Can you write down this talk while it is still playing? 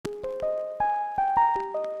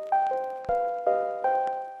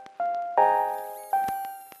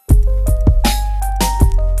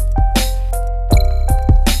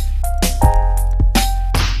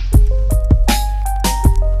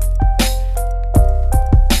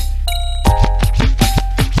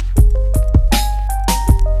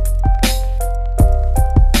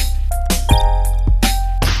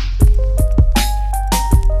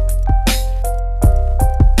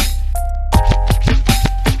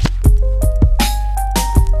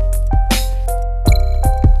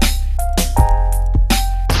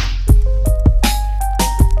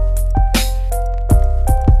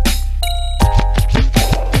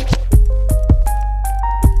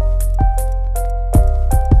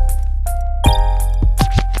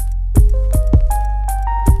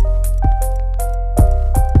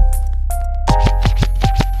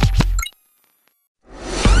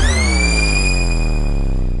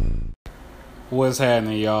What's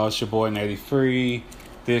happening, y'all? It's your boy, 83.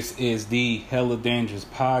 This is the Hella Dangerous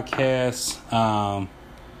podcast. I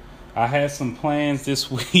had some plans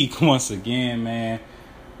this week once again, man.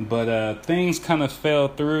 But things kind of fell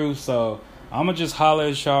through, so I'm going to just holler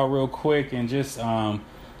at y'all real quick and just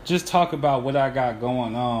talk about what I got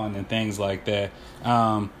going on and things like that.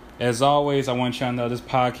 As always, I want y'all to know this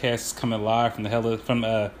podcast is coming live from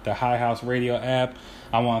the High House Radio app.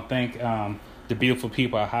 I want to thank the beautiful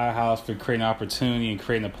people at High House for creating an opportunity and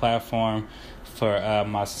creating a platform for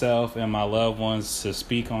myself and my loved ones to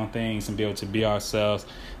speak on things and be able to be ourselves.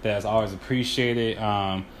 That's always appreciated.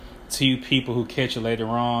 To you people who catch it later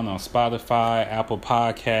on Spotify, Apple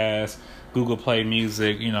Podcasts, Google Play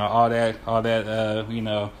Music, all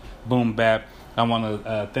that, boom bap. I want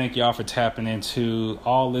to thank y'all for tapping into.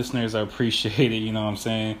 All listeners are appreciated, you know what I'm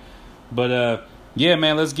saying? But yeah,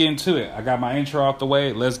 man, let's get into it. I got my intro off the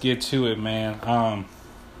way. Let's get to it, man.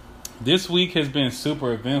 This week has been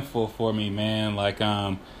super eventful for me, man.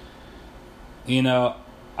 I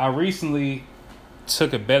recently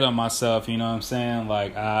took a bet on myself, you know what I'm saying?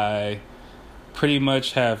 I pretty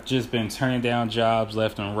much have just been turning down jobs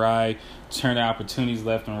left and right, turning opportunities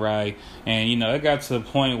left and right. And, it got to the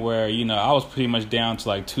point where, I was pretty much down to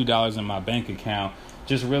 $2 in my bank account.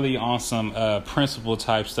 Just really on some principle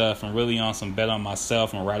type stuff and really on some bet on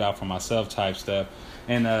myself and write out for myself type stuff.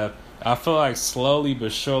 And I feel like slowly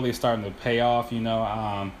but surely it's starting to pay off.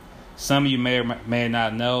 Some of you may or may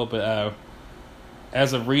not know, but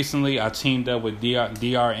as of recently, I teamed up with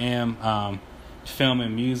DRM Film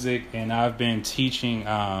and Music, and I've been teaching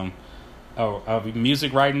a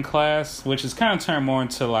music writing class, which is kind of turned more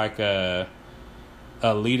into a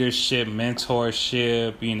leadership,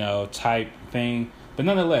 mentorship, type thing. But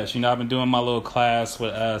nonetheless, I've been doing my little class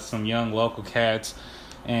with some young local cats,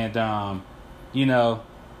 and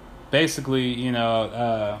basically,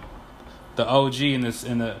 the OG in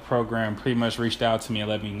the program pretty much reached out to me and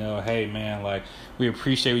let me know, hey man, we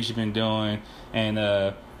appreciate what you've been doing,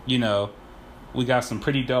 and we got some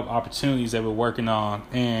pretty dope opportunities that we're working on,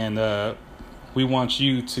 and we want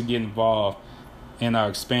you to get involved in our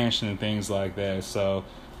expansion and things like that. So,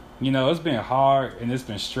 it's been hard and it's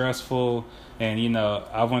been stressful. And,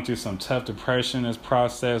 I went through some tough depression in this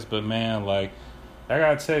process. But, man, I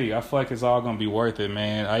got to tell you, I feel like it's all going to be worth it,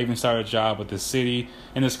 man. I even started a job with the city.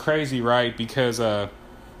 And it's crazy, right? Because,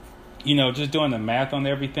 just doing the math on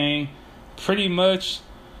everything, pretty much,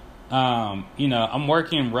 I'm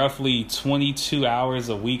working roughly 22 hours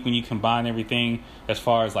a week when you combine everything as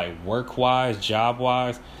far as, work-wise,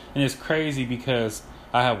 job-wise. And it's crazy because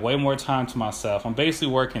I have way more time to myself. I'm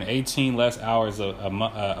basically working 18 less hours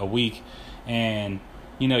a week. And,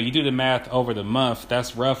 you do the math over the month,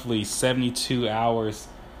 that's roughly 72 hours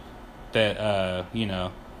that,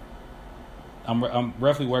 I'm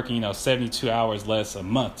roughly working, 72 hours less a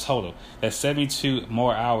month total. That's 72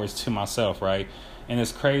 more hours to myself, right? And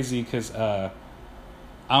it's crazy because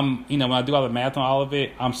I'm, when I do all the math on all of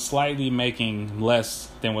it, I'm slightly making less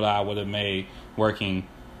than what I would have made working,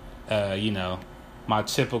 my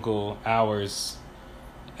typical hours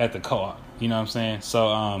at the co-op. You know what I'm saying?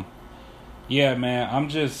 So, yeah, man, I'm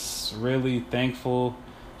just really thankful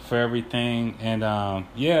for everything. And,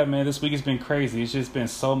 yeah, man, this week has been crazy. It's just been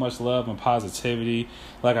so much love and positivity.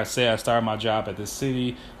 Like I said, I started my job at the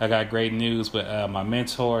city. I got great news with my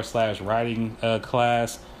mentor / writing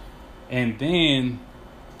class. And then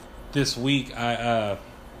this week, I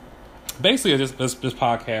basically this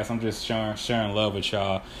podcast, I'm just sharing love with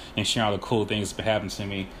y'all and sharing all the cool things that's been happening to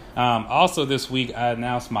me. Also this week, I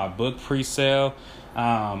announced my book pre-sale.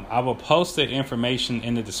 I will post the information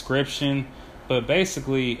in the description, but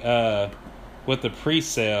basically, with the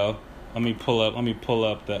pre-sale, let me pull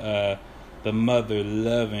up the mother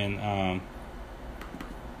loving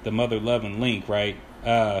link, right?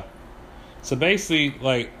 So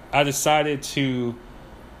basically, I decided to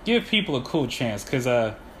give people a cool chance because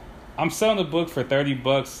I'm selling the book for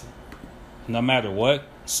 $30 no matter what.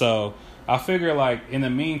 So I figure in the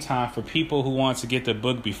meantime, for people who want to get the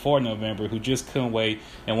book before November, who just couldn't wait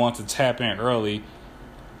and want to tap in early,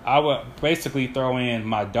 I would basically throw in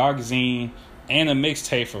my dark zine and a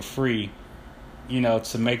mixtape for free,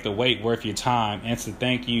 to make the wait worth your time and to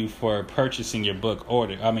thank you for purchasing your book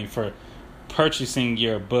for purchasing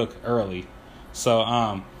your book early.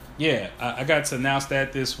 So, yeah, I got to announce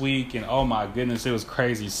that this week, and oh my goodness, it was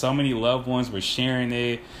crazy. So many loved ones were sharing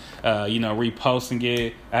it, reposting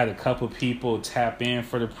it. I had a couple people tap in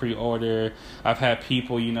for the pre-order. I've had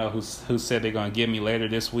people, who said they're going to get me later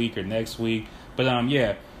this week or next week. But,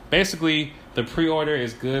 yeah, basically the pre-order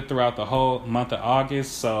is good throughout the whole month of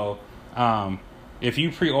August. So, if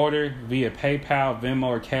you pre-order via PayPal, Venmo,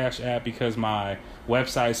 or Cash App, because my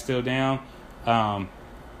website's still down,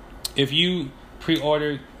 if you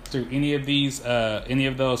pre-order through any of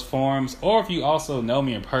those forms, or if you also know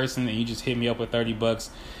me in person and you just hit me up with $30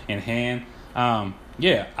 in hand, I'll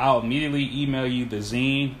immediately email you the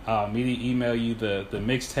zine. I'll immediately email you the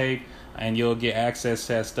mixtape, and you'll get access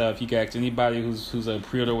to that stuff. You can ask anybody who's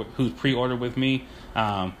pre-ordered with me.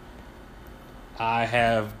 I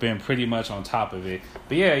have been pretty much on top of it.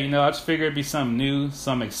 But yeah, I just figured it'd be something new,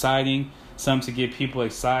 something exciting, something to get people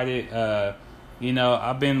excited.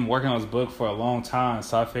 I've been working on this book for a long time,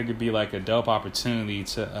 so I figured it'd be like a dope opportunity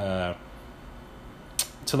to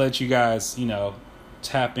let you guys,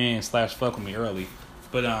 tap in / fuck with me early.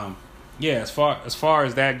 But as far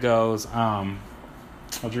as that goes, I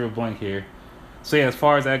drew a blank here. So yeah, as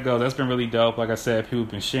far as that goes, that's been really dope. Like I said, people have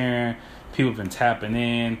been sharing, people have been tapping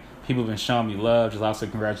in, people have been showing me love, just lots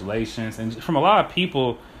of congratulations, and from a lot of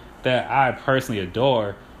people that I personally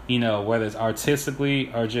adore, whether it's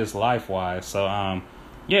artistically or just life-wise. So,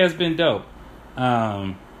 it's been dope.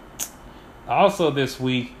 Also this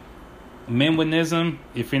week, Menwinism,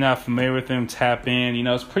 if you're not familiar with them, tap in.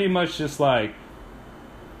 It's pretty much just like,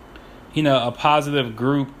 a positive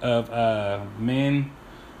group of men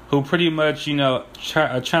who pretty much, are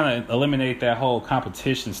trying to eliminate that whole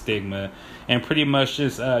competition stigma and pretty much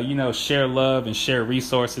just, share love and share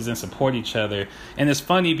resources and support each other. And it's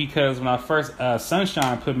funny because when I first,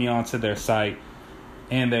 Sunshine put me onto their site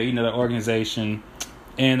and their organization,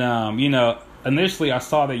 and, initially I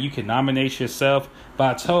saw that you could nominate yourself,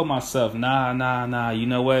 but I told myself, nah, you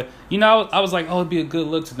know what? I was like, it'd be a good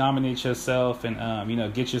look to nominate yourself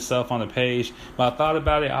and, get yourself on the page. But I thought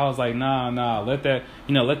about it. I was like, nah, let that,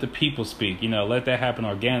 let the people speak, let that happen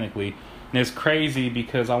organically. And it's crazy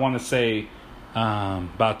because I want to say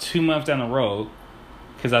about 2 months down the road,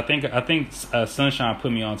 because I think Sunshine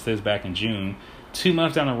put me onto this back in June. 2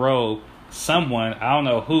 months down the road, someone, I don't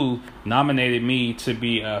know who, nominated me to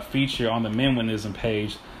be featured on the Menwinism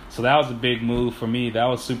page. So that was a big move for me. That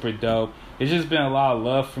was super dope. It's just been a lot of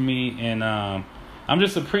love for me, and I'm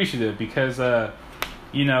just appreciative because something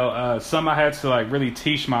I had to like really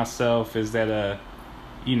teach myself is that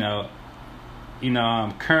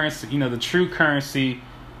currency, the true currency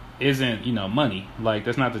isn't money. Like,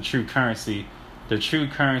 that's not the true currency. The true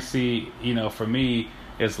currency, for me,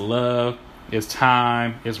 is love, is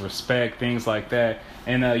time, is respect, things like that.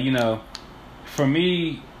 And for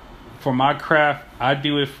me, for my craft, I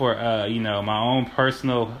do it for my own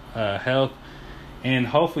personal health, and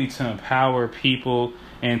hopefully to empower people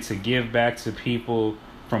and to give back to people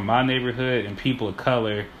from my neighborhood and people of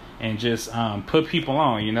color, and just put people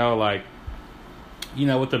on, with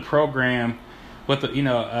the program, with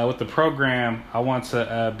the program, I want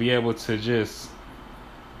to be able to just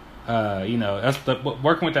that's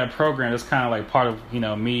working with that program. That's kind of like part of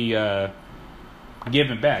me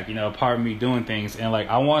giving back, part of me doing things. And like,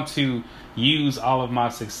 I want to use all of my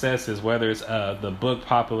successes, whether it's the book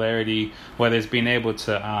popularity, whether it's being able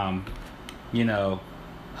to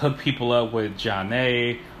hook people up with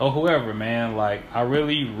Johnny or whoever, man. Like, I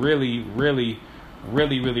really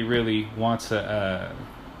want to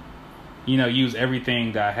use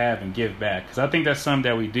everything that I have and give back, because I think that's something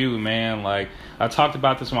that we do, man. Like, I talked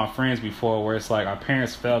about this with my friends before, where it's like our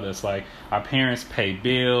parents failed us. Like, our parents pay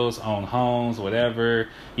bills, own homes, whatever,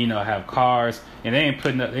 have cars, and they ain't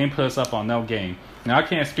put us up on no game. Now, I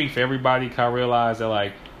can't speak for everybody, because I realize that,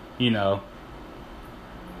 like,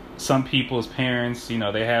 some people's parents,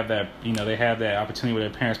 they have that opportunity where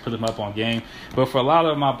their parents put them up on game. But for a lot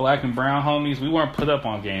of my black and brown homies, we weren't put up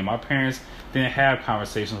on game. Our parents didn't have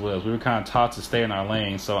conversations with us. We were kind of taught to stay in our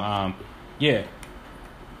lane. So, I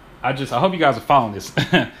hope you guys are following this.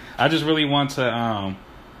 I just really want to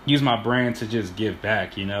use my brand to just give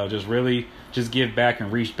back, just give back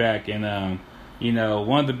and reach back. And,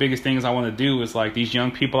 one of the biggest things I want to do is, like, these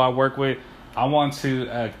young people I work with, I want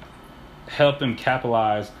to help them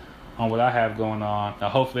capitalize on what I have going on. Now,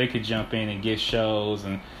 hopefully they could jump in and get shows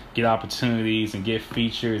and get opportunities and get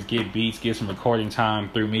features, get beats, get some recording time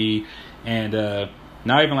through me. And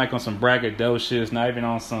not even like on some braggadocious, not even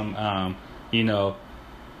on some I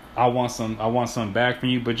want some back from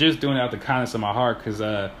you, but just doing it out the kindness of my heart, because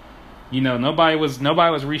nobody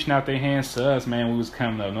was reaching out their hands to us, man, when we was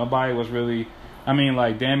coming up. Nobody was really,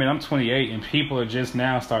 damn it, I'm 28 and people are just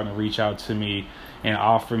now starting to reach out to me and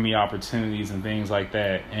offer me opportunities and things like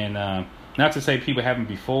that. And not to say people haven't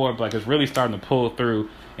before, but like, it's really starting to pull through.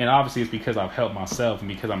 And obviously it's because I've helped myself and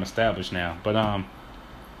because I'm established now. But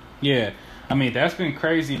that's been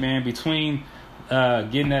crazy, man. Between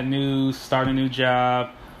getting that news, starting a new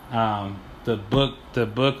job, the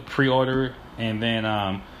book pre-order And then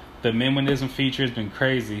the Meminism feature has been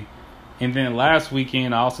crazy. And then last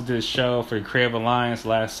weekend, I also did a show for the Creative Alliance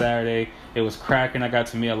last Saturday. It was cracking. I got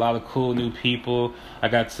to meet a lot of cool new people. I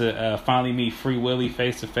got to finally meet Free Willy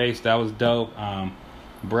face to face. That was dope.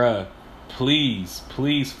 Bruh,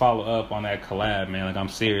 please follow up on that collab, man. Like, I'm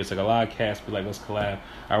serious. Like, a lot of cats be like, let's collab.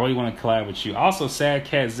 I really want to collab with you. Also, Sad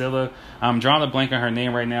Catzilla. I'm drawing a blank on her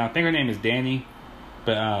name right now. I think her name is Danny.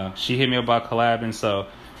 But she hit me up about collabing. So,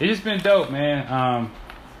 it's just been dope, man.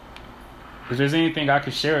 If there's anything I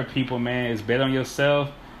could share with people, man, is bet on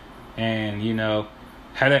yourself. And,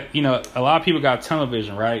 had that, a lot of people got tunnel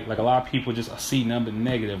vision, right? Like, a lot of people just see number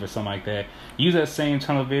negative or something like that. Use that same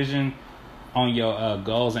tunnel vision on your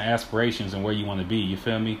goals and aspirations and where you want to be. You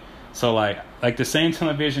feel me? So, like the same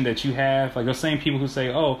tunnel vision that you have, like those same people who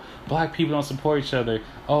say, oh, black people don't support each other.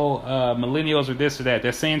 Oh, millennials are this or that.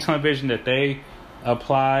 That same tunnel vision that they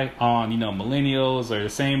apply on, millennials, or the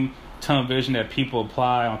same tunnel vision that people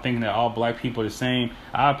apply on thinking that all black people are the same.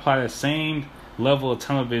 I apply the same level of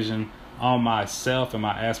tunnel vision on myself and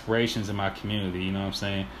my aspirations in my community. You know what I'm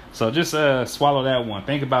saying? So just swallow that one.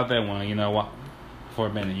 Think about that one, for a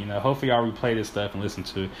minute. Hopefully y'all replay this stuff and listen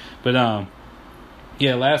to it. But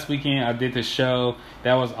yeah, last weekend I did this show.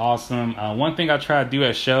 That was awesome. One thing I try to do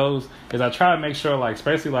at shows is I try to make sure, like,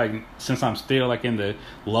 especially like since I'm still like in the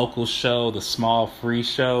local show, the small free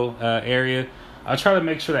show area, I try to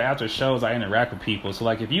make sure that after shows I interact with people. So,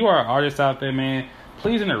 like, if you are an artist out there, man,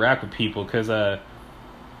 please interact with people, because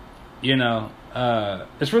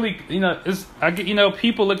it's really,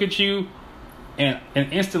 people look at you and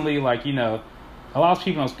instantly, like, a lot of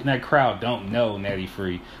people in that crowd don't know Natty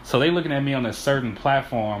Free. So they looking at me on a certain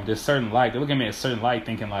platform, this certain light. They're looking at me at a certain light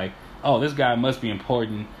thinking like, oh, this guy must be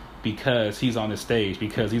important because he's on the stage,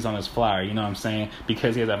 because he's on his flyer, you know what I'm saying?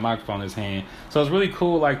 Because he has that microphone in his hand. So it's really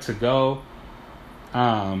cool, like, to go,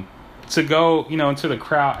 into the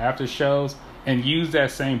crowd after shows and use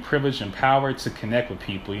that same privilege and power to connect with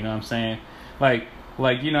people, you know what I'm saying? Like,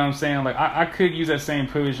 you know what I'm saying? Like, I could use that same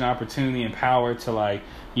privilege and opportunity and power to, like,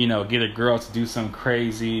 get a girl to do something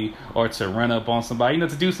crazy, or to run up on somebody, to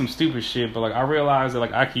do some stupid shit. But, like, I realized that,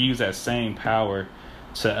 like, I could use that same power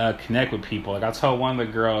to connect with people. Like, I told one of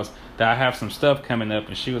the girls that I have some stuff coming up,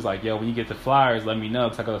 and she was like, yo, when you get the flyers, let me know,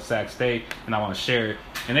 because I go to Sac State and I want to share it.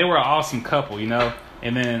 And they were an awesome couple, And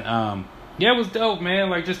then, yeah, it was dope, man.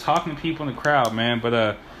 Like, just talking to people in the crowd, man.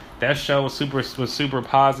 But that show was super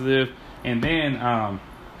positive. And then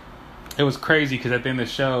it was crazy because at the end of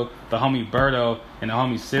the show, the homie Berto and the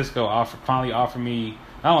homie Cisco finally offered me,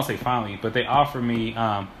 I don't want to say finally, but they offered me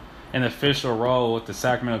an official role with the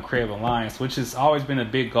Sacramento Creative Alliance, which has always been a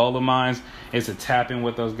big goal of mine, is to tap in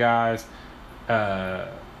with those guys.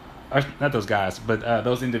 Not those guys, but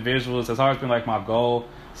those individuals. It's always been like my goal.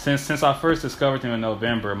 Since I first discovered them in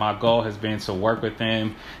November, my goal has been to work with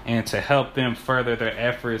them and to help them further their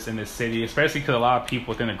efforts in the city, especially because a lot of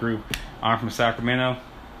people within the group aren't from Sacramento,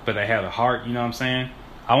 but they have a heart, you know what I'm saying?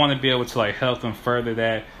 I want to be able to, like, help them further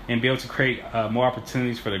that and be able to create more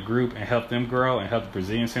opportunities for the group and help them grow and help the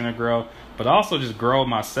Brazilian Center grow, but also just grow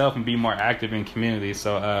myself and be more active in community.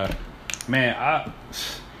 So, man,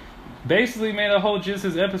 basically, man, the whole gist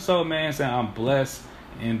of this episode, man, saying I'm blessed,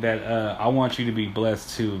 and that I want you to be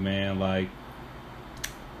blessed too, man. Like,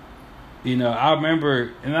 I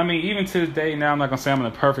remember, and I mean, even to this day now, I'm not gonna say I'm in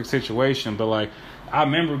a perfect situation, but, like, I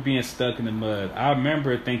remember being stuck in the mud. I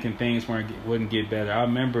remember thinking things wouldn't get better. I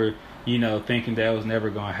remember, thinking that it was never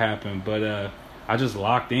gonna happen. But I just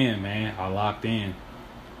locked in, man. I locked in,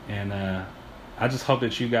 and I just hope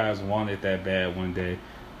that you guys want it that bad one day.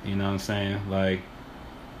 You know what I'm saying? Like,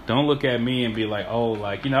 don't look at me and be like, oh,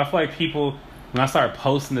 like, I feel like people, when I start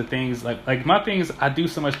posting the things, like my thing is, I do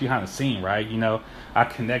so much behind the scene, right? I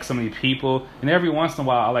connect so many people, and every once in a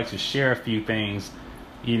while I like to share a few things,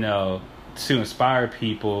 to inspire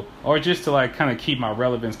people, or just to, like, kind of keep my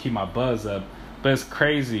relevance, keep my buzz up. But it's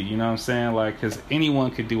crazy, you know what I'm saying? Like, because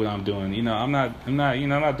anyone could do what I'm doing. I'm not doing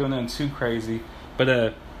nothing too crazy, but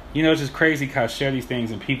it's just crazy because I share these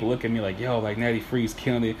things and people look at me like, yo, like, Natty Free's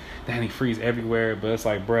killing it, Natty Free's everywhere. But it's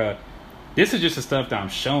like, bruh, this is just the stuff that I'm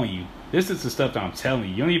showing you. This is the stuff that I'm telling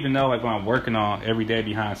you. You don't even know, like, what I'm working on every day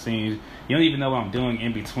behind scenes. You don't even know what I'm doing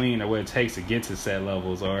in between, or what it takes to get to set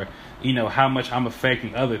levels, or, how much I'm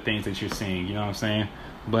affecting other things that you're seeing. You know what I'm saying?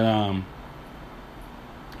 But,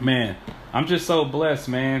 man, I'm just so blessed,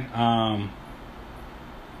 man.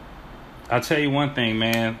 I'll tell you one thing,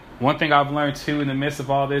 man. One thing I've learned, too, in the midst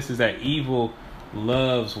of all this is that evil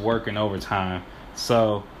loves working overtime.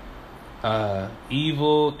 So,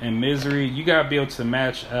 evil and misery, you gotta be able to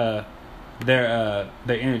match their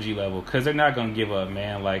energy level, because they're not gonna give up,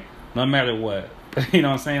 man. Like, no matter what, You know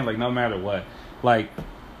what I'm saying? Like, no matter what. Like,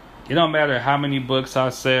 it don't matter how many books I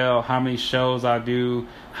sell, how many shows I do,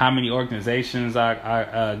 how many organizations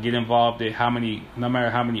I get involved in, no matter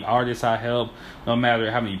how many artists I help, no matter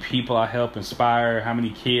how many people I help inspire, how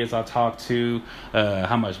many kids I talk to,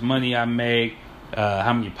 how much money I make,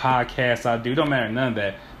 how many podcasts I do. Don't matter none of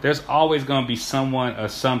that. There's always going to be someone or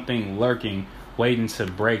something lurking, waiting to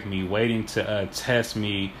break me, waiting to test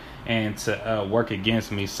me and to work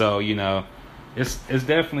against me. So, it's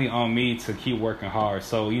definitely on me to keep working hard.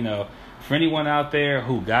 So, for anyone out there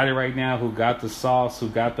who got it right now, who got the sauce, who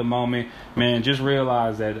got the moment, man, just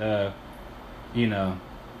realize that,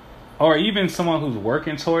 or even someone who's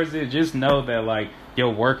working towards it, just know that, like,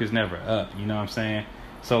 your work is never up. You know what I'm saying?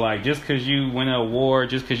 So, like, just because you win an award,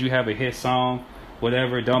 just because you have a hit song,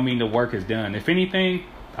 whatever, don't mean the work is done. If anything,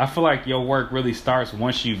 I feel like your work really starts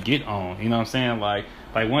once you get on. You know what I'm saying? Like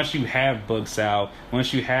once you have books out,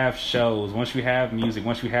 once you have shows, once you have music,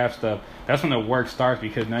 once you have stuff, that's when the work starts,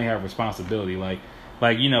 because now you have responsibility. Like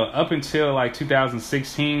up until like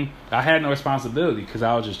 2016, I had no responsibility because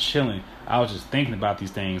I was just chilling. I was just thinking about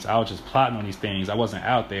these things. I was just plotting on these things. I wasn't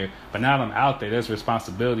out there. But now that I'm out there, there's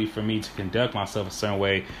responsibility for me to conduct myself a certain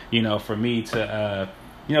way, for me to,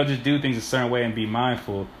 just do things a certain way and be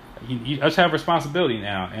mindful. I just have responsibility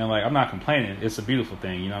now. And, like, I'm not complaining. It's a beautiful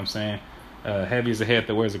thing, you know what I'm saying? Heavy is a head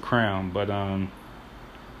that wears a crown. But,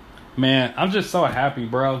 man, I'm just so happy,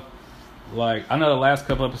 bro. Like, I know the last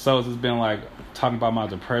couple episodes has been, like, talking about my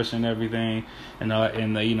depression and everything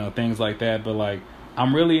and things like that. But, like,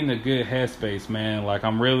 I'm really in a good headspace, man. Like,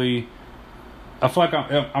 I feel like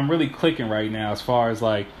I'm really clicking right now as far as,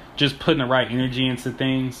 like, just putting the right energy into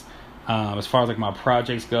things. As far as, like, my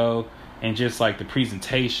projects go, and just, like, the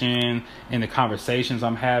presentation and the conversations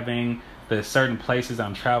I'm having, the certain places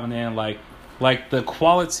I'm traveling in, like the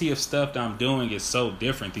quality of stuff that I'm doing is so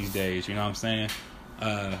different these days. You know what I'm saying?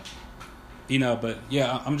 But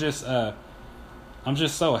yeah, I'm just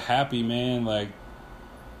so happy, man. Like,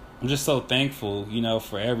 I'm just so thankful,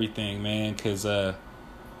 for everything, man. Cause, I'll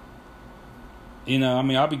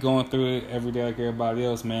be going through it every day like everybody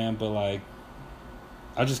else, man. But, like,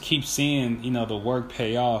 I just keep seeing, the work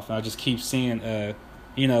pay off. And I just keep seeing,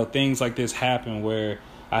 things like this happen where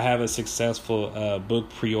I have a successful book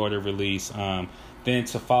pre-order release. Then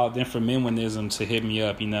for Minwinism to hit me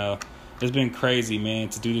up, it's been crazy, man.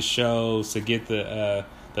 To do the shows, to get the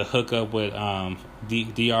hookup with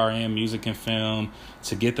DRM Music and Film,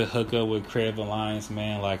 to get the hookup with Creative Alliance,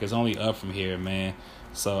 man. Like, it's only up from here, man.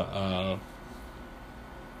 So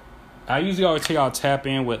I usually always tell y'all tap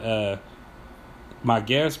in with my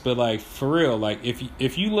guests, but, like, for real, like,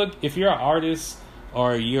 if you're an artist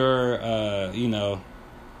or you're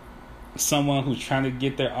someone who's trying to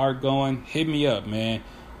get their art going, hit me up, man.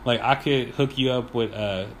 Like, I could hook you up with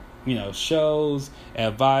shows,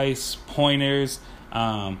 advice, pointers.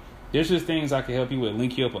 There's just things I could help you with,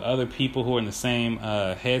 link you up with other people who are in the same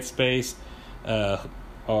headspace, or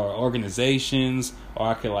organizations, or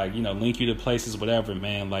I could, like, link you to places, whatever,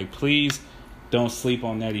 man. Like, please don't sleep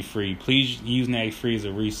on Natty Free. Please use Natty Free as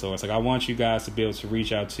a resource. Like, I want you guys to be able to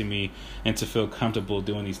reach out to me and to feel comfortable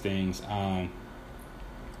doing these things.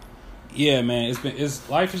 Yeah, man,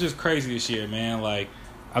 life is just crazy this year, man. Like,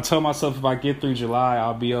 I told myself if I get through July,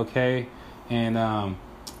 I'll be okay. And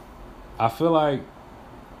I feel like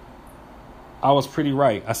I was pretty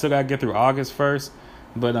right. I still got to get through August first,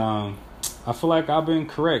 but I feel like I've been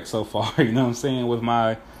correct so far, you know what I'm saying, with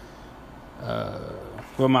my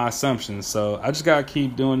assumptions. So I just got to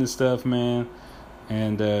keep doing this stuff, man.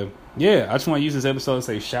 And yeah, I just want to use this episode to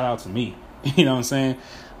say shout out to me. You know what I'm saying?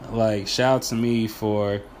 Like, shout out to me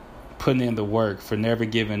for putting in the work, for never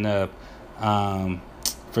giving up,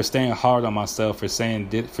 for staying hard on myself, for staying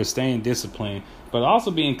disciplined, but also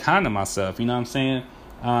being kind to myself. You know what I'm saying?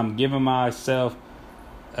 Giving myself,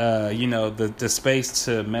 the space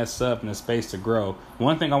to mess up and the space to grow.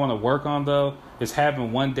 One thing I want to work on, though, is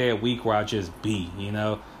having one day a week where I just be,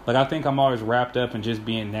 Like, I think I'm always wrapped up in just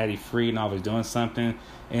being Natty Free and always doing something.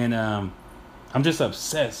 And I'm just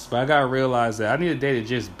obsessed. But I got to realize that I need a day to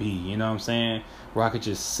just be, you know what I'm saying? Where I could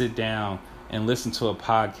just sit down and listen to a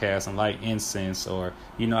podcast and light incense. Or,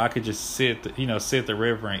 I could just sit at the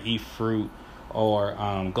river and eat fruit. Or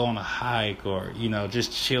go on a hike. Or,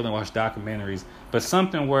 just chill and watch documentaries. But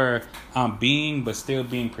something where I'm being, but still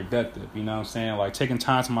being productive. You know what I'm saying? Like, taking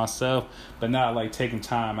time to myself, but not, like, taking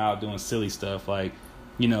time out doing silly stuff. Like,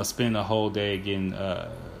 spending the whole day getting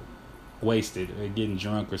wasted or getting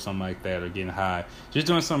drunk or something like that, or getting high. Just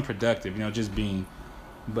doing something productive, just being.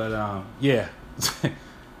 But, yeah.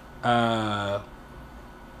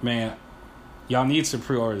 Man, y'all need to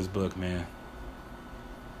pre-order this book, man.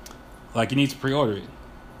 Like, you need to pre-order it.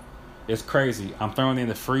 It's crazy. I'm throwing in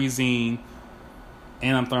the free zine,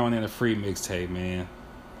 and I'm throwing in a free mixtape, man.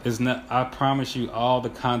 It's not. I promise you, all the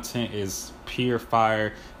content is pure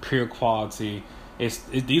fire, pure quality.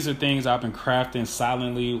 These are things I've been crafting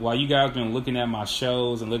silently while you guys been looking at my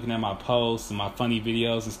shows and looking at my posts and my funny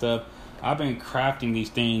videos and stuff. I've been crafting these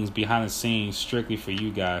things behind the scenes strictly for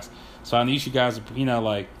you guys. So I need you guys to, I need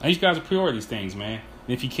you guys to pre-order these things, man.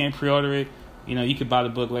 And if you can't pre-order it, you could buy the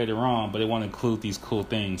book later on, but it won't include these cool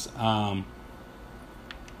things. Y'all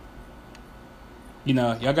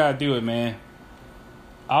gotta do it, man.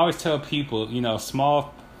 I always tell people,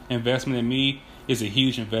 small investment in me is a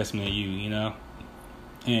huge investment in you,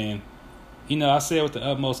 And, I say it with the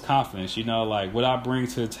utmost confidence, like what I bring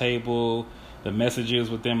to the table, the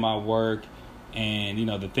messages within my work, and,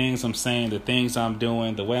 the things I'm saying, the things I'm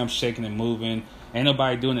doing, the way I'm shaking and moving. Ain't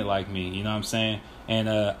nobody doing it like me, you know what I'm saying? And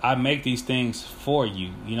I make these things for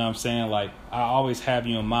you, you know what I'm saying? Like, I always have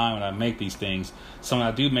you in mind when I make these things. So when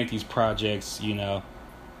I do make these projects, you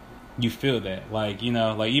feel that. Like, even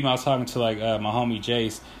I was talking to, my homie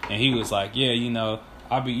Jace, and he was like, yeah,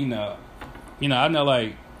 I'll be, I know,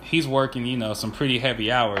 like, he's working, some pretty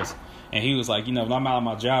heavy hours. And he was like, when I'm out on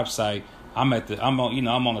my job site, I'm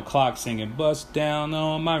on the clock singing, bust down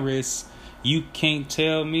on my wrist. You can't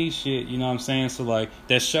tell me shit, you know what I'm saying? So, like,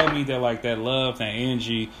 that showed me that, like, that love, that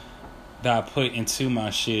energy that I put into my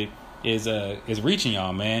shit is reaching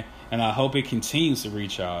y'all, man. And I hope it continues to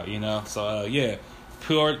reach y'all, So,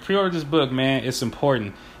 pre-order this book, man. It's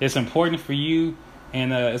important. It's important for you.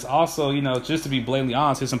 And it's also, just to be blatantly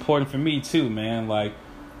honest, it's important for me, too, man. Like,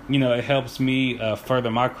 it helps me further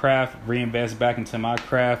my craft, reinvest back into my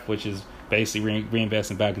craft, which is basically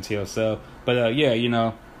reinvesting back into yourself. But,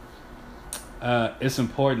 it's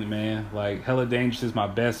important, man. Like, Hella Dangerous is my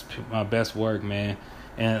best work, man.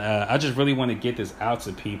 And I just really want to get this out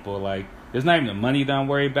to people. Like, it's not even the money that I'm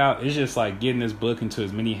worried about. It's just, like, getting this book into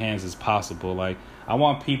as many hands as possible. Like, I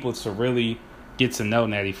want people to really get to know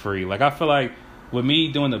Natty Free. Like, I feel like with me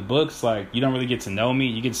doing the books, like, you don't really get to know me.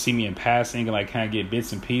 You get to see me in passing and, like, kind of get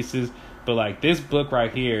bits and pieces. But, like, this book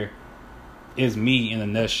right here is me in a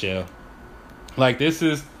nutshell. Like, this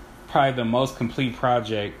is probably the most complete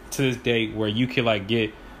project to this date where you can, like,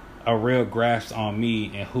 get a real grasp on me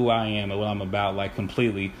and who I am and what I'm about, like,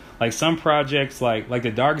 completely. Like, some projects, like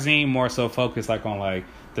the Dark Zine, more so focused, like, on, like,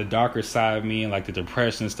 the darker side of me and, like, the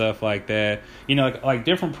depression and stuff like that. Like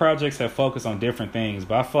different projects have focused on different things.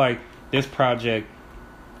 But I feel like this project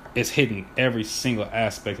is hitting every single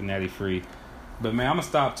aspect of Natty Free. But, man, I'm going to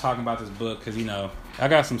stop talking about this book because, I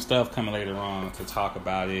got some stuff coming later on to talk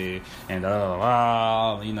about it. And,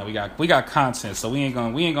 we got content, so we ain't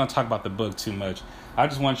gonna talk about the book too much. I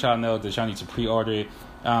just want y'all to know that y'all need to pre-order it.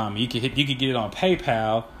 You can get it on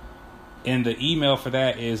PayPal. And the email for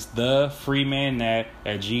that is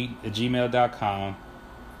thefreemannat@gmail.com.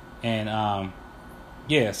 And,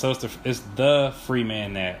 so it's the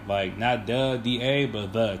Freemannat, like not DA,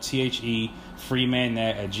 but the THE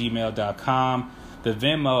Freemannat@gmail.com. The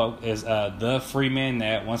Venmo is the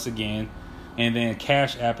Freemannat once again, and then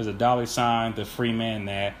Cash App is $, the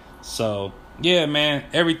Freemannat. So man,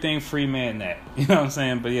 everything Freemannat. You know what I'm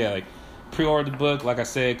saying? But like, pre-order the book. Like I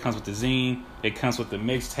said, it comes with the zine. It comes with the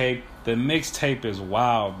mixtape. The mixtape is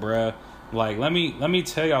wild, bruh. Like, let me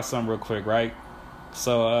tell y'all something real quick, right?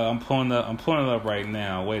 So I'm pulling it up right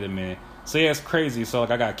now. Wait a minute. So it's crazy. So,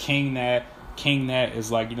 like, I got King Nat. King Nat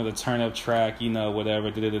is, like, the turn up track, whatever,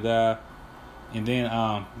 And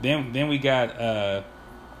then we got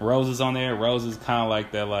Roses on there. Roses kind of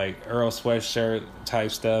like that, like, Earl Sweatshirt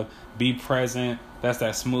type stuff. Be Present, that's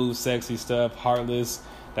that smooth, sexy stuff. Heartless,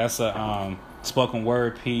 that's a spoken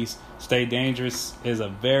word piece. Stay Dangerous is a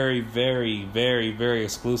very, very, very, very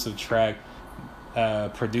exclusive track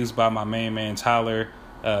produced by my main man Tyler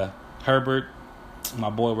Herbert. My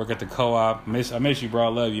boy work at the co-op. I miss you, bro. I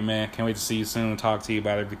love you, man. Can't wait to see you soon, talk to you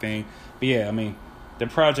about everything. But the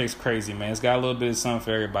project's crazy, man. It's got a little bit of something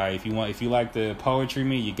for everybody. If you like the poetry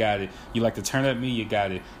me, you got it. You like the turn up me, you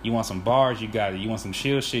got it. You want some bars, you got it. You want some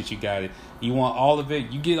chill shit, you got it. You want all of it,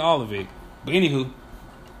 you get all of it. But anywho,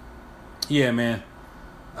 man.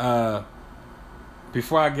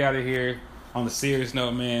 Before I get out of here, on a serious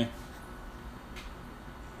note, man,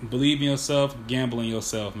 believe in yourself, gamble in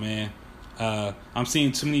yourself, man. I'm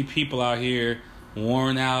seeing too many people out here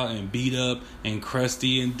worn out and beat up and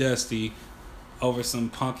crusty and dusty over some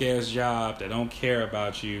punk ass job that don't care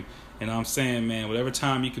about you. And I'm saying, man, whatever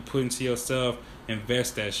time you can put into yourself,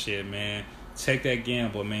 invest that shit, man. Take that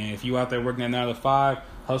gamble, man. If you out there working at 9 to 5,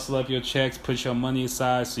 Hustle up your checks, put your money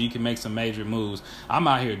aside so you can make some major moves. I'm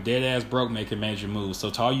out here dead ass broke making major moves. So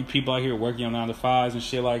to all you people out here working on 9 to 5s and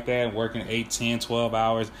shit like that, working 8, 10, 12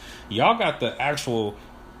 hours, y'all got the actual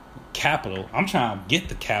capital. I'm trying to get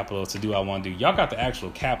the capital to do what I want to do. Y'all got the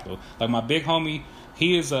actual capital. Like my big homie,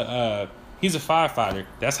 he's a firefighter.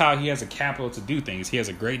 That's how he has a capital to do things. He has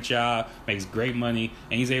a great job, makes great money,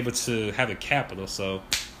 and he's able to have a capital. So,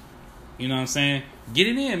 you know what I'm saying? Get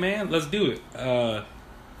it in, man. Let's do it.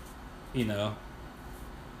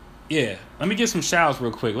 Yeah. Let me get some shouts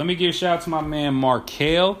real quick. Let me give a shout out to my man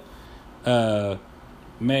Markel.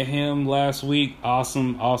 Met him last week.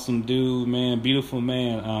 Awesome dude, man. Beautiful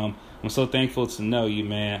man. I'm so thankful to know you,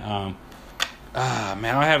 man.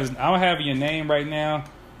 Man, I don't have your name right now,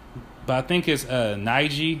 but I think it's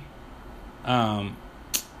Nige.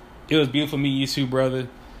 It was beautiful meeting you two, brother.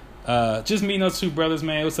 Just meeting those two brothers,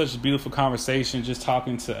 man. It was such a beautiful conversation. Just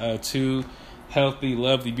talking to two healthy,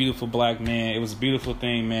 lovely, beautiful black men. It was a beautiful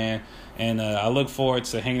thing, man. And I look forward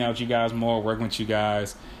to hanging out with you guys more, working with you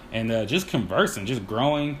guys, and just conversing, just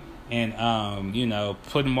growing, and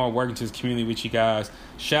putting more work into this community with you guys.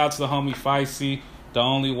 Shout out to the homie Feisty, the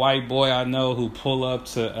only white boy I know who pull up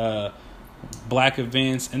to black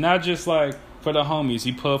events, and not just like for the homies.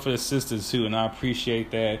 He pull up for the sisters too, and I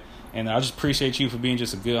appreciate that. And I just appreciate you for being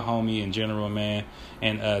just a good homie in general, man.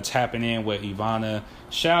 And tapping in with Ivana.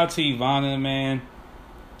 Shout out to Ivana, man.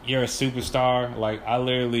 You're a superstar. Like, I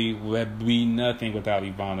literally would be nothing without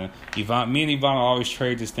Ivana. Me and Ivana always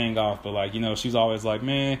trade this thing off. But, like, she's always like,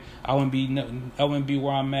 man, I wouldn't be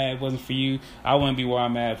where I'm at if it wasn't for you. I wouldn't be where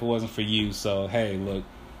I'm at if it wasn't for you. So, hey, look,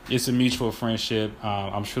 it's a mutual friendship.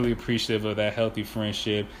 I'm truly appreciative of that healthy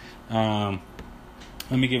friendship. Let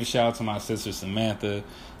me give a shout out to my sister, Samantha.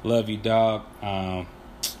 Love you, dog.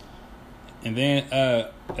 And then,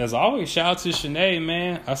 as always, shout out to Shanae,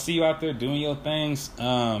 man. I see you out there doing your things.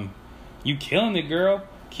 You killing it, girl.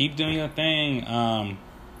 Keep doing your thing.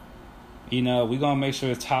 We gonna make sure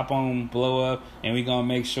the top on blow up, and we gonna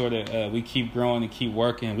make sure that we keep growing and keep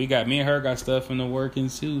working. Me and her got stuff in the working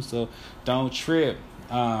too, so don't trip.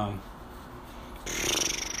 Yeah,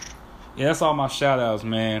 that's all my shout outs,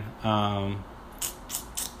 man.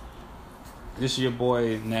 This is your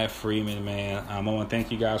boy, Nat Freeman, man. I want to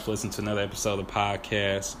thank you guys for listening to another episode of the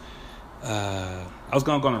podcast. I was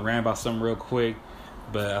going to go on a rant about something real quick,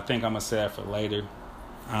 but I think I'm going to say that for later.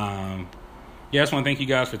 I just want to thank you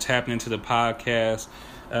guys for tapping into the podcast.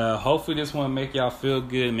 Hopefully this one make y'all feel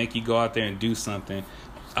good and make you go out there and do something.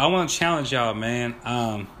 I want to challenge y'all,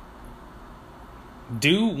 man.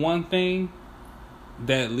 Do one thing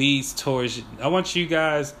that leads towards... I want you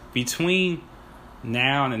guys, between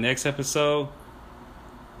now and the next episode,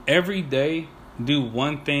 every day do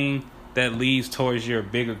one thing that leads towards your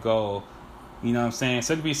bigger goal. You know what I'm saying?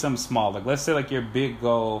 So it could be something small. Like, let's say like your big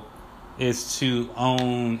goal is to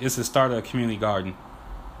start a community garden.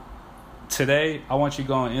 Today, I want you to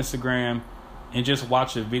go on Instagram and just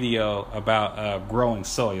watch a video about growing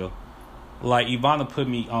soil. Like Ivana put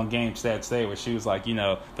me on game stats today where she was like,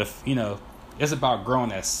 it's about growing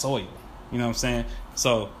that soil. You know what I'm saying?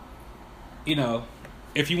 So,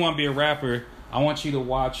 if you want to be a rapper, I want you to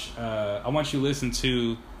watch, I want you to listen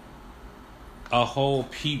to a whole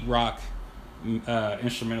Pete Rock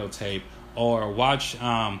instrumental tape, or watch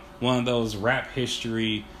one of those rap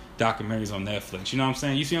history documentaries on Netflix. You know what I'm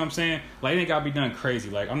saying? You see what I'm saying? Like, it ain't gotta be done crazy.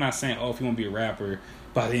 Like, I'm not saying, if you want to be a rapper,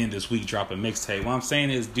 by the end of this week, drop a mixtape. What I'm saying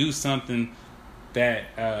is do something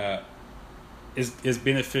that is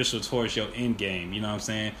beneficial towards your end game. You know what I'm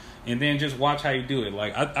saying? And then just watch how you do it.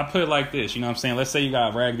 Like, I put it like this. You know what I'm saying? Let's say you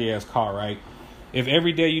got a raggedy ass car, right? If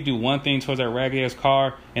every day you do one thing towards that raggedy ass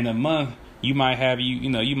car, in a month you might have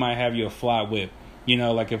you a fly whip.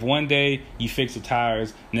 Like if one day you fix the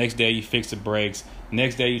tires, next day you fix the brakes,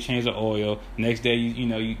 next day you change the oil, next day you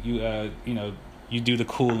do the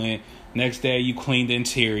coolant, next day you clean the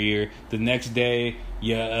interior, the next day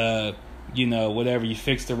you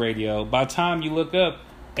fix the radio. By the time you look up,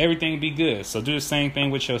 everything be good. So do the same thing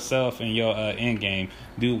with yourself and your end game.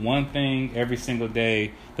 Do one thing every single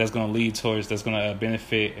day that's going to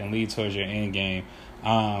benefit and lead towards your end game.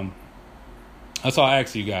 That's all I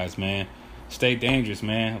ask you guys, man. Stay dangerous,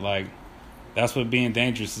 man. Like, that's what being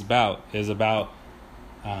dangerous is about. Is about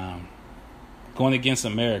going against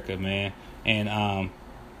America, man, and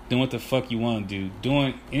doing what the fuck you want to do.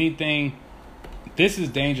 Doing anything. This is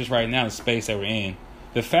dangerous right now, the space that we're in.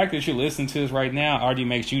 The fact that you're listening to this right now already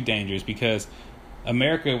makes you dangerous, because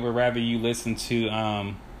America would rather you listen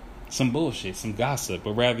to some bullshit, some gossip,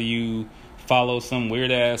 would rather you follow some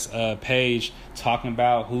weird ass page talking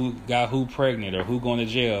about who got who pregnant or who going to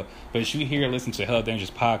jail, but you here listen to Hell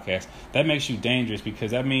Dangerous podcast. That makes you dangerous,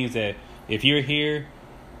 because that means that if you're here,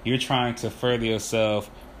 you're trying to further yourself,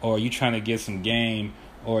 or you trying to get some game,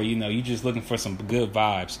 or you just looking for some good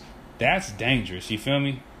vibes. That's dangerous. You feel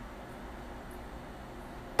me?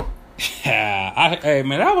 Hey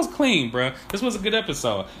man, that was clean, bro. This was a good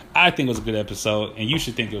episode. I think it was a good episode, and you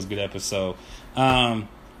should think it was a good episode.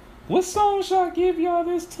 What song should I give y'all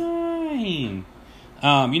this time?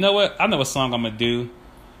 You know what? I know what song I'm gonna do.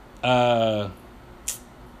 I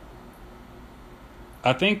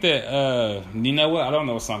think that you know what? I don't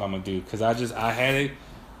know what song I'm gonna do, because I had it.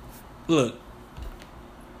 Look,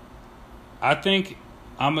 I think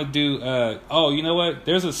I'm gonna do. You know what?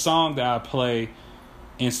 There's a song that I play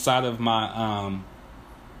inside of my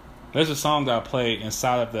There's a song that I play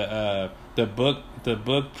inside of the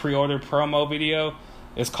book pre-order promo video.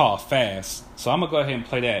 It's called Fast. So I'm gonna go ahead and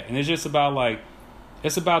play that, and it's just about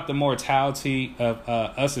it's about the mortality of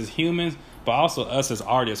us as humans, but also us as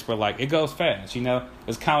artists. Where it goes fast,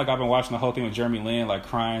 It's kind of I've been watching the whole thing with Jeremy Lin,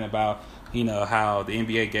 crying about how the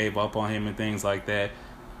NBA gave up on him and things like that.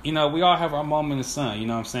 We all have our moment in the sun. You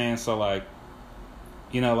know what I'm saying? So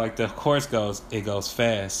the chorus goes, it goes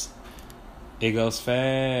fast. It goes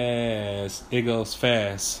fast. It goes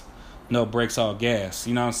fast. No brakes, all gas.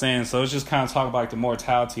 You know what I'm saying? So it's just kind of talking about the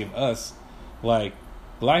mortality of us.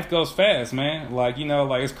 Life goes fast, man.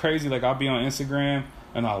 It's crazy. I'll be on Instagram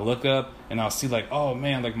and I'll look up and I'll see oh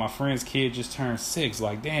man, my friend's kid just turned 6.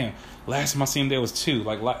 Damn, last time I seen him there was 2.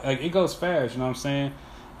 It goes fast. You know what I'm saying?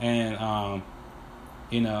 And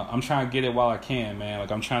I'm trying to get it while I can,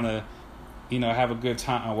 man. I'm trying to have a good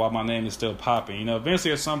time while my name is still popping.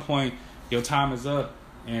 Eventually at some point your time is up,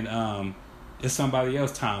 and it's somebody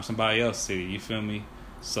else's time, somebody else's city. You feel me?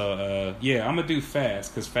 So yeah, I'm gonna do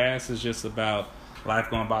Fast, because Fast is just about life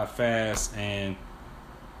going by fast, and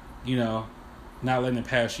not letting it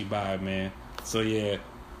pass you by, man. So yeah,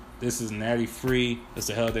 this is Natty Free. It's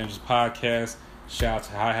the Hell Dangerous podcast. Shout out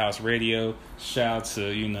to High House Radio. Shout out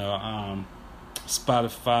to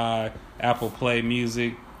Spotify, Apple Play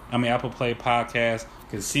Podcast,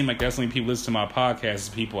 because it seems like that's only people listen to my podcast is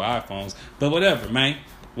people with iPhones. But whatever, man.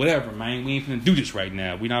 We ain't finna do this right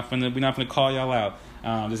now. We not finna call y'all out.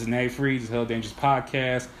 This is Natty Free. This is Hell Dangerous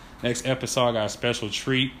podcast. Next episode, I got a special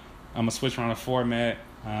treat. I'm gonna switch around the format.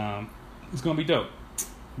 It's gonna be dope.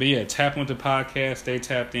 But yeah, tap into the podcast. Stay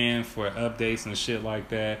tapped in for updates and shit like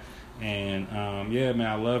that. And yeah, man,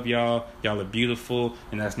 I love y'all. Y'all are beautiful,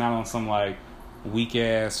 and that's not on some weak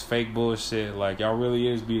ass fake bullshit. Y'all really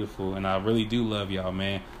is beautiful, and I really do love y'all,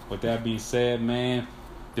 man. With that being said, man,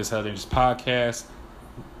 this Hell Dangerous podcast.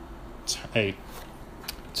 Hey,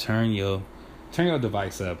 turn your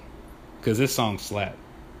device up, cause this song slap.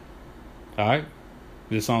 All right,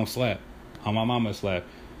 this song slap. On my mama slap.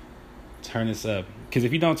 Turn this up, cause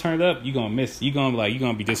if you don't turn it up, you gonna miss. You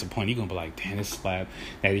gonna be disappointed. You gonna be like, damn, this slap.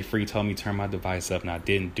 Natty Free told me to turn my device up, and I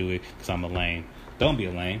didn't do it because I'm a lame. Don't be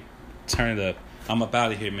a lame. Turn it up. I'm up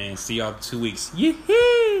out of here, man. See y'all in 2 weeks.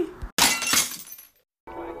 Yee-hee!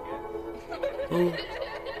 Ooh.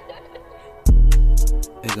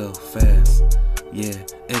 It go fast. Yeah,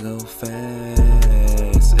 it go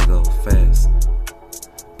fast. It go fast.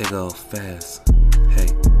 It go fast. Hey,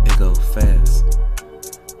 it go fast.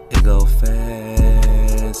 It go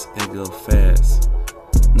fast. It go fast.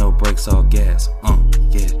 No brakes, all gas.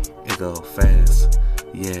 Yeah, it go fast.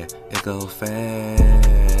 Yeah, it go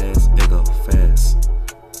fast. It go fast.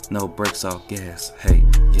 No brakes, all gas. Hey,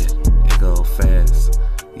 yeah, it go fast.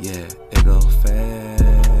 Yeah, it go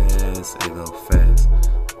fast. It go fast.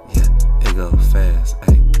 Yeah, it go fast.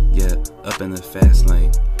 Hey, yeah, up in the fast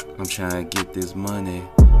lane. I'm trying to get this money.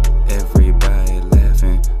 Everybody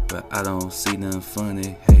laughing, but I don't see nothing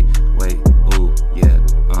funny. Hey, wait, ooh, yeah,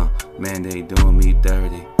 man, they doing me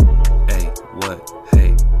dirty. Hey, what?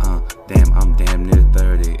 Hey, damn, I'm damn near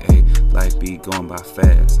 30. Hey, life be going by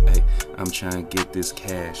fast. Hey, I'm trying to get this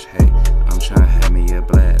cash. Hey, I'm trying to have me a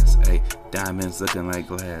blast. Hey, diamonds looking like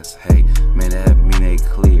glass. Hey, man, that mean they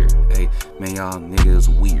clear. Hey, man, y'all niggas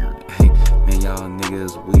weird. Hey, man, y'all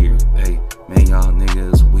niggas weird. Hey, man, y'all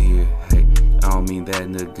niggas weird. Hey, I don't mean that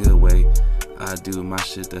in a good way. I do my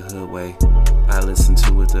shit the hood way. I listen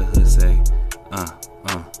to what the hood say.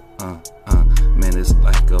 Man, this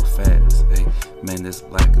life go fast. Hey, man, this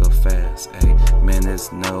life go fast. Hey, man,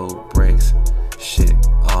 there's no brakes. Shit,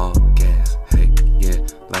 all gas. Hey, yeah,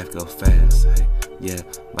 life go fast. Hey, yeah,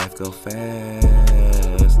 life go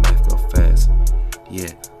fast. Life go fast.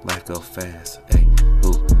 Yeah, life go fast. Hey,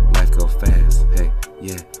 ooh, life go fast. Hey,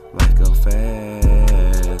 yeah, life go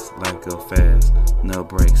fast. Life go fast. No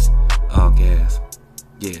brakes, all gas.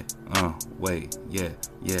 wait, yeah,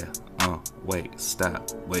 wait,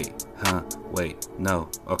 stop, wait, wait, no,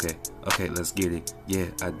 okay, let's get it, yeah,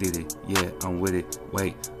 I did it, yeah, I'm with it,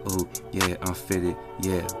 wait, ooh, yeah, I'm fitted,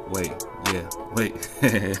 yeah, wait,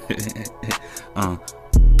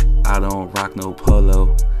 I don't rock no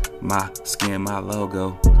polo, my skin, my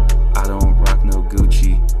logo, I don't rock no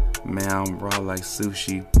Gucci, man, I'm raw like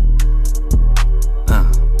sushi,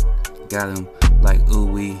 got him like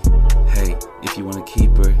ooey, hey, if you wanna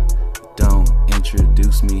keep her, don't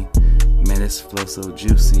introduce me, man, this flow so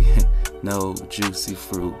juicy, no juicy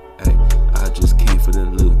fruit, hey, I just came for the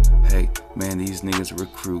loot, hey, man, these niggas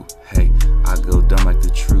recruit, hey, I go dumb like the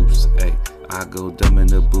troops, hey, I go dumb in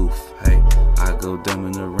the booth, hey, I go dumb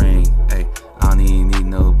in the ring, hey, I don't even need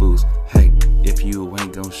no boost, hey, if you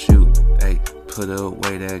ain't gon' shoot, hey, put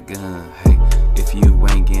away that gun, hey, if you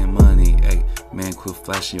ain't getting money, hey, man, quit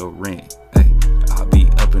flashing your rent, hey, I'll be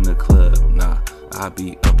up in the club, nah, I'll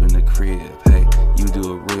be up in the crib, hey, you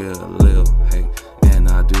do it real little, hey, and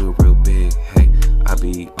I do it real big, hey, I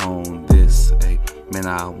be on this, hey, man,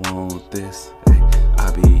 I want this, hey,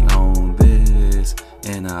 I be on this,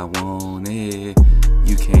 and I want it,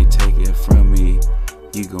 you can't take it from me,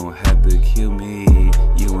 you gon' have to kill me,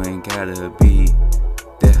 you ain't gotta be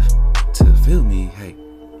deaf to feel me, hey,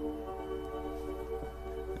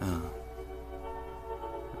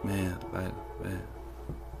 man, like, man.